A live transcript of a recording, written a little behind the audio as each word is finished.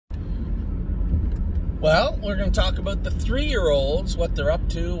Well, we're going to talk about the 3-year-olds, what they're up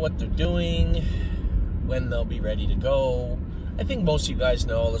to, what they're doing, when they'll be ready to go. I think most of you guys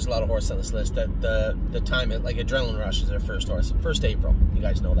know, there's a lot of horses on this list, that the time, like Adrenaline Rush is their first horse, 1st April. You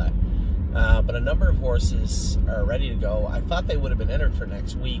guys know that. But a number of horses are ready to go. I thought they would have been entered for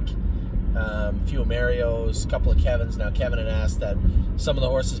next week. A few of Mario's, a couple of Kevin's. Now, Kevin had asked that some of the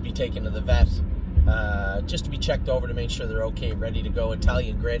horses be taken to the vet just to be checked over to make sure they're okay, ready to go.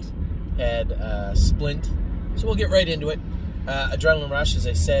 Italian Grit had Splint. So we'll get right into it. Adrenaline Rush, as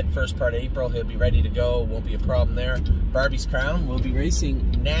I said, first part of April, he'll be ready to go. Won't be a problem there. Barbie's Crown will be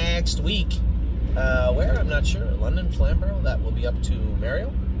racing next week. Where? I'm not sure. London, Flamborough, that will be up to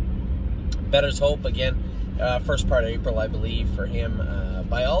Mario. Better's Hope, again, first part of April, I believe, for him.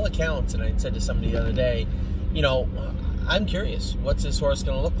 By all accounts, and I said to somebody the other day, you know, I'm curious, what's this horse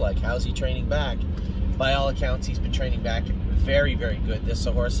going to look like? How's he training back? By all accounts, he's been training back very, very good. This is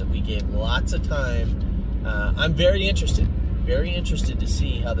a horse that we gave lots of time. I'm very interested to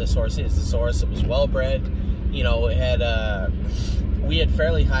see how this horse is. This horse, it was well-bred. You know, it had, we had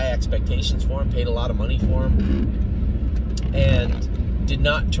fairly high expectations for him, paid a lot of money for him, and did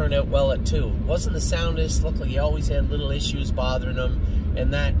not turn out well at 2. Wasn't the soundest, looked like he always had little issues bothering him,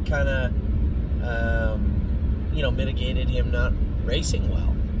 and that kind of, you know, mitigated him not racing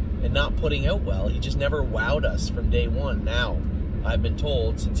well and not putting out well. He just never wowed us from day one. Now, I've been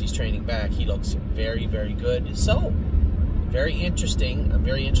told, since he's training back, he looks very, very good. So, very interesting. I'm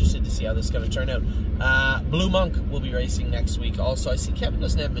very interested to see how this is going to turn out. Blue Monk will be racing next week also. I see Kevin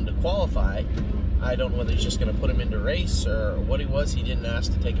doesn't have him in to qualify. I don't know whether he's just going to put him into race or what he was. He didn't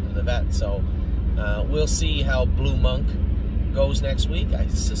ask to take him to the vet. So, we'll see how Blue Monk goes next week. I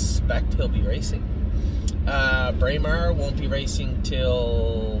suspect he'll be racing. Braemar won't be racing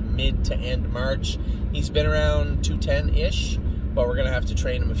till mid to end March. He's been around 210-ish, but we're going to have to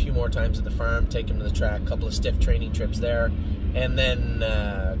train him a few more times at the farm, take him to the track, a couple of stiff training trips there, and then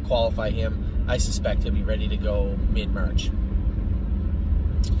qualify him. I suspect he'll be ready to go mid-March.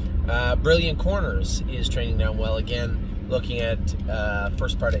 Brilliant Corners is training down well again, looking at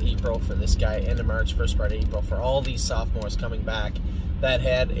first part of April for this guy, end of March, first part of April for all these sophomores coming back that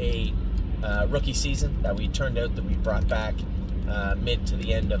had a rookie season that we brought back mid to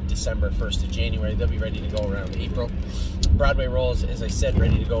the end of December, 1st of January. They'll be ready to go around April. Broadway Rolls, as I said,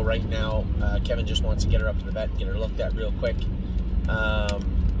 ready to go right now. Kevin just wants to get her up to the vet and get her looked at real quick.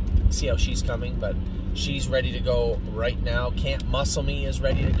 See how she's coming, but she's ready to go right now. Can't Muscle Me is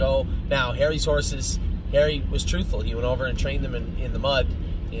ready to go. Now, Harry's horses, Harry was truthful. He went over and trained them in the mud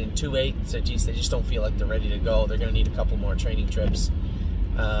in 2.8 and said, geez, they just don't feel like they're ready to go. They're going to need a couple more training trips.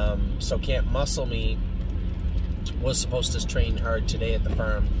 So Can't Muscle Me was supposed to train hard today at the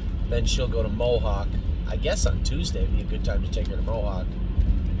farm. Then she'll go to Mohawk. I guess on Tuesday would be a good time to take her to Mohawk.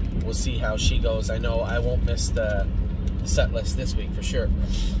 We'll see how she goes. I know I won't miss the set list this week for sure.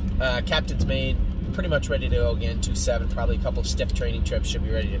 Captain's Maid, pretty much ready to go again, 2.7, probably a couple of stiff training trips, should be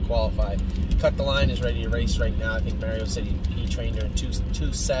ready to qualify. Cut the Line is ready to race right now. I think Mario said he trained her in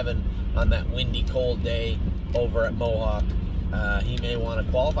 2.7 on that windy, cold day over at Mohawk. He may want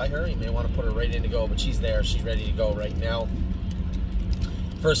to qualify her, he may want to put her right in to go, but she's there, she's ready to go right now.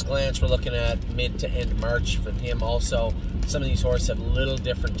 First Glance, we're looking at mid to end March for him also. Some of these horses have little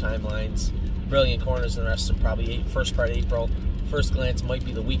different timelines. Brilliant Corners and the rest are probably first part of April. First Glance might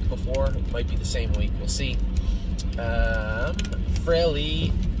be the week before, it might be the same week, we'll see.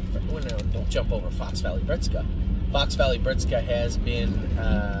 Fraley, no, don't jump over Fox Valley Britska. Fox Valley Britska has been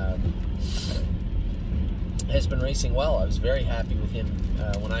racing well. I was very happy with him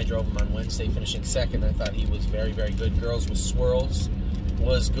when I drove him on Wednesday, finishing second. I thought he was very, very good. Girls with Swirls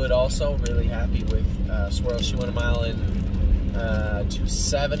was good also. Really happy with Swirls. She went a mile in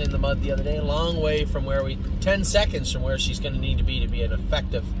 2.7 in the mud the other day. A long way from where 10 seconds from where she's going to need to be an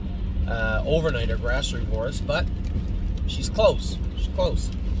effective overnighter grassroots horse, but she's close. She's close.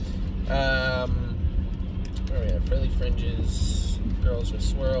 Where are we at? Frilly Fringes, Girls with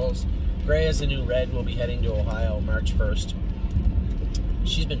Swirls. Gray as the New Red will be heading to Ohio March 1st.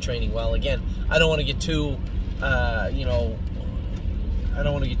 She's been training well. Again, I don't want to get too, you know, I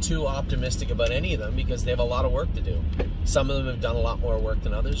don't want to get too optimistic about any of them because they have a lot of work to do. Some of them have done a lot more work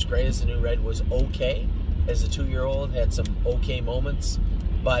than others. Gray as the New Red was okay as a 2-year-old, had some okay moments,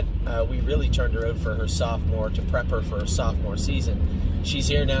 but we really turned her out for her sophomore to prep her for her sophomore season. She's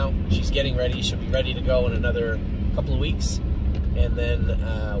here now. She's getting ready. She'll be ready to go in another couple of weeks. And then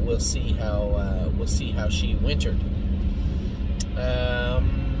we'll see how she wintered.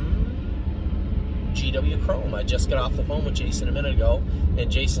 GW Chrome. I just got off the phone with Jason a minute ago,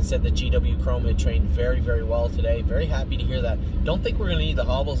 and Jason said that GW Chrome had trained very, very well today. Very happy to hear that. Don't think we're going to need the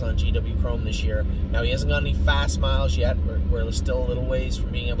hobbles on GW Chrome this year. Now, he hasn't got any fast miles yet. We're still a little ways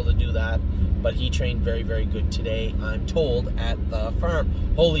from being able to do that, but he trained very, very good today, I'm told, at the farm.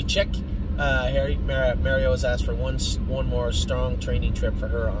 Holy chick! Mario has asked for one more strong training trip for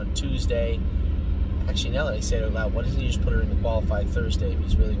her on Tuesday. Actually, now that I say it out loud, why doesn't he just put her in the qualify Thursday if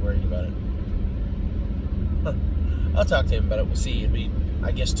he's really worried about it? Huh. I'll talk to him about it. We'll see. It'll be,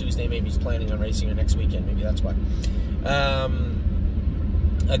 I guess, Tuesday. Maybe he's planning on racing her next weekend. Maybe that's why.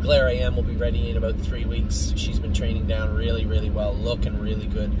 Glare AM will be ready in about 3 weeks. She's been training down really, really well, looking really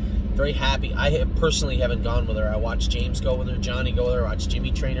good. Very happy. I personally haven't gone with her. I watched James go with her, Johnny go with her, I watched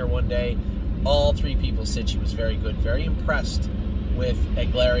Jimmy train her one day. All three people said she was very good. Very impressed with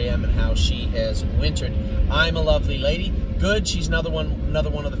Glariam and how she has wintered. I'm a lovely lady. Good. She's another one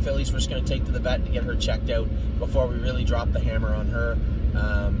of the fillies we're just going to take to the vet to get her checked out before we really drop the hammer on her.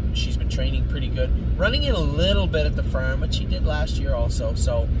 She's been training pretty good. Running in a little bit at the farm, but she did last year also.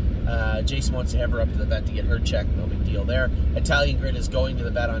 So Jason wants to have her up to the vet to get her checked. No big deal there. Italian Grid is going to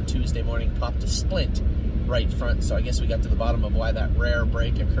the vet on Tuesday morning. Popped a splint right front. So I guess we got to the bottom of why that rare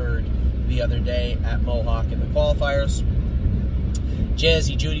break occurred the other day at Mohawk in the qualifiers.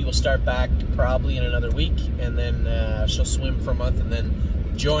 Jazzy Judy will start back probably in another week, and then she'll swim for a month, and then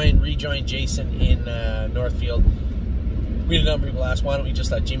rejoin Jason in Northfield. We had a number of people ask, why don't we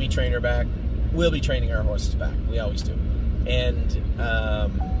just let Jimmy train her back? We'll be training our horses back. We always do. And,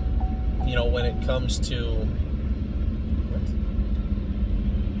 you know, when it comes to... What?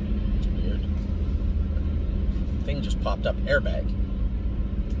 It's weird. Thing just popped up. Airbag.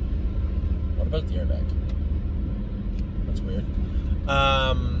 What about the airbag? That's weird.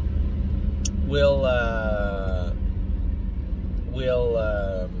 We'll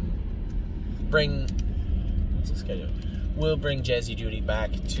bring... What's the schedule? We'll bring Jazzy Judy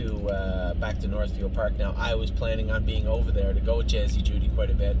back to Northfield Park. Now, I was planning on being over there to go with Jazzy Judy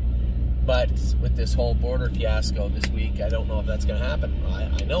quite a bit, but with this whole border fiasco this week, I don't know if that's going to happen.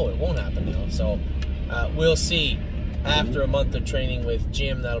 I know it won't happen now, so we'll see. After a month of training with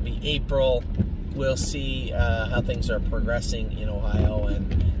Jim, that'll be April. We'll see how things are progressing in Ohio,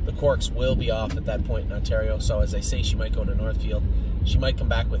 and the corks will be off at that point in Ontario. So as I say, she might go to Northfield. She might come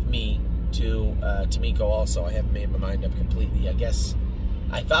back with me to Tamiko also. I haven't made my mind up completely. I guess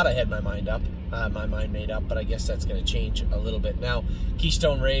I thought I had my mind made up, but I guess that's going to change a little bit. Now,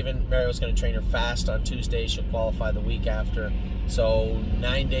 Keystone Raven, Mario's going to train her fast on Tuesday. She'll qualify the week after. So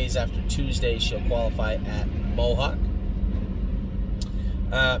 9 days after Tuesday, she'll qualify at Mohawk.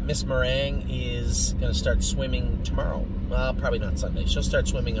 Miss Meringue is going to start swimming tomorrow. Well, probably not Sunday. She'll start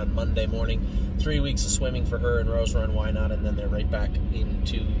swimming on Monday morning. 3 weeks of swimming for her and Rose Run, why not? And then they're right back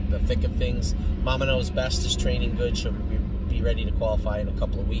into the thick of things. Mama Knows Best is training good. She'll be ready to qualify in a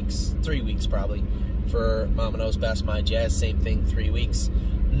couple of weeks. 3 weeks probably for Mama Knows Best. My Jazz, same thing, 3 weeks.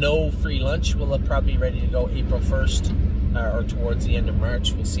 No Free Lunch will probably be ready to go April 1st or towards the end of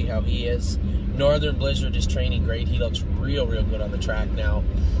March. We'll see how he is. Northern Blizzard is training great. He looks real good on the track now.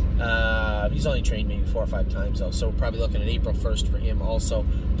 He's only trained maybe 4 or 5 times though, so we're probably looking at April 1st for him also.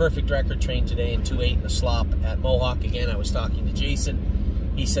 Perfect Record trained today in 2.8 in the slop at Mohawk. Again, I was talking to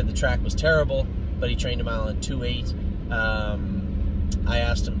Jason. He said the track was terrible, but he trained a mile in 2.8. I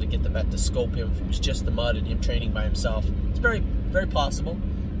asked him to get the vet to scope him if it was just the mud and him training by himself. It's very, very possible.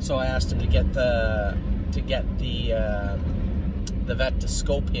 So I asked him to get the vet to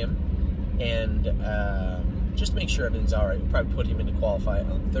scope him and just make sure everything's all right. We'll probably put him in to qualify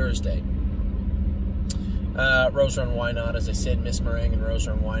on Thursday. Rose Run Why Not, as I said, Miss Meringue and Rose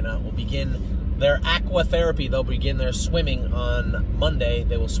Run Why Not will begin their aqua therapy. They'll begin their swimming on Monday.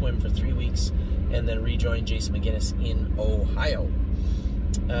 They will swim for 3 weeks and then rejoin Jason McGinnis in Ohio.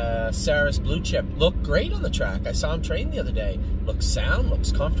 Saris Blue Chip looked great on the track. I saw him train the other day. Looks sound,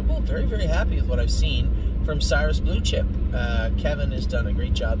 looks comfortable. Very, very happy with what I've seen from Cyrus Blue Chip. Kevin has done a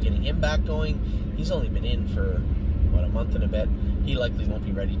great job getting him back going. He's only been in for, what, a month and a bit. He likely won't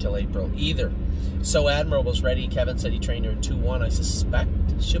be ready till April either. So Admirable's ready. Kevin said he trained her in 2-1. I suspect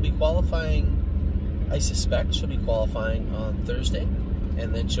she'll be qualifying on Thursday,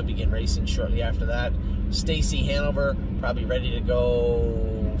 and then she'll begin racing shortly after that. Stacy Hanover, probably ready to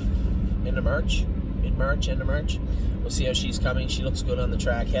go end of March, mid-March, end of March. We'll see how she's coming. She looks good on the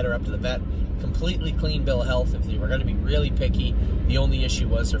track. Head her up to the vet. Completely clean bill of health. If they were going to be really picky, the only issue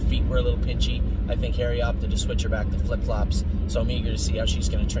was her feet were a little pinchy. I think Harry opted to switch her back to flip-flops, so I'm eager to see how she's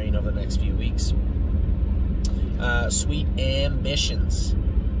going to train over the next few weeks. Sweet Ambitions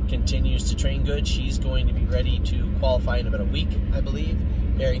continues to train good. She's going to be ready to qualify in about a week, I believe.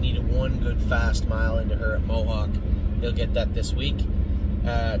 Harry needed one good fast mile into her at Mohawk. He'll get that this week.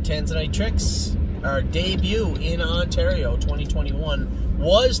 Tanzanite Tricks, our debut in Ontario 2021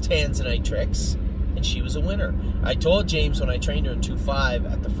 was Tanzanite Tricks, and she was a winner. I told James when I trained her in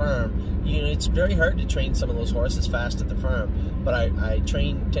 2.5 at the farm, you know, it's very hard to train some of those horses fast at the farm, but I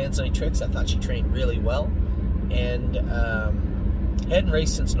trained Tanzanite Tricks. I thought she trained really well, and hadn't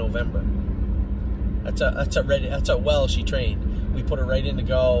raced since November. That's a well she trained. We put her right in to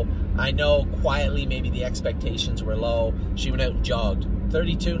go. I know quietly maybe the expectations were low. She went out and jogged.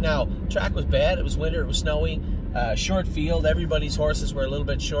 32. Now, track was bad. It was winter. It was snowy. Short field. Everybody's horses were a little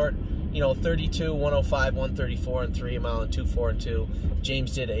bit short. You know, 32, 105, 134, and 3 a mile, and 2, 4, and 2.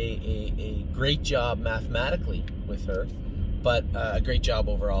 James did a great job mathematically with her, but a great job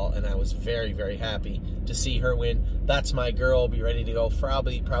overall, and I was very, very happy to see her win. That's my girl. Be ready to go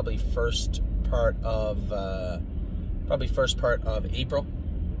probably first part of April.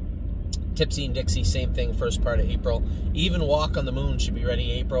 Tipsy and Dixie, same thing, first part of April. Even Walk on the Moon should be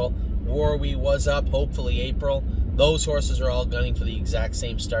ready April. Warwee was up, hopefully April. Those horses are all gunning for the exact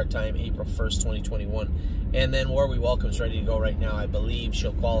same start time, April 1st, 2021. And then Warwee Welcome's ready to go right now. I believe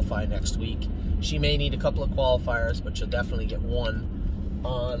she'll qualify next week. She may need a couple of qualifiers, but she'll definitely get one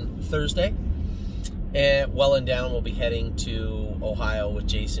on Thursday. And Well and Down will be heading to Ohio with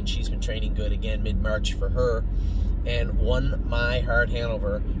Jason. She's been training good again, mid-March for her. And One My Heart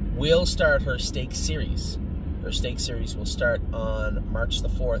Hanover will start her stake series. Her stake series will start on March the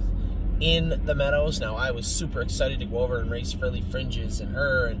 4th in the Meadows. Now, I was super excited to go over and race Frilly Fringes and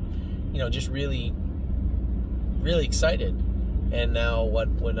her, and, you know, just really, really excited. And now what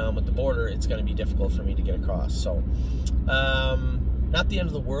went on with the border, it's going to be difficult for me to get across. So, not the end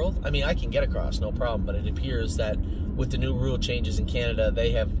of the world. I mean, I can get across, no problem, but it appears that with the new rule changes in Canada,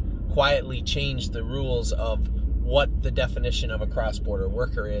 they have quietly changed the rules of what the definition of a cross-border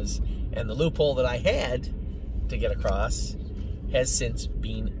worker is, and the loophole that I had to get across has since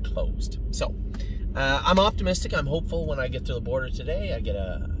been closed. So, I'm optimistic. I'm hopeful when I get to the border today. I get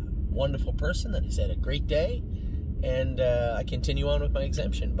a wonderful person that has had a great day, and I continue on with my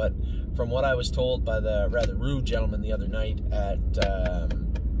exemption. But from what I was told by the rather rude gentleman the other night at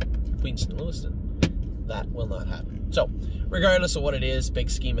Queenston Lewiston, that will not happen. So, regardless of what it is, big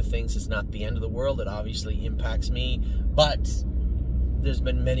scheme of things, it's not the end of the world. It obviously impacts me, but there's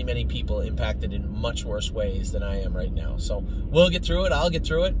been many, many people impacted in much worse ways than I am right now. So we'll get through it. I'll get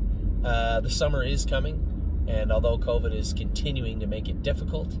through it. The summer is coming, and although COVID is continuing to make it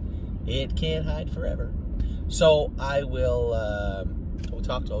difficult, it can't hide forever. So I will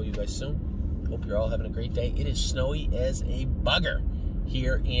talk to all you guys soon. Hope you're all having a great day. It is snowy as a bugger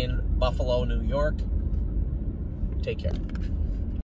here in Buffalo, New York. Take care.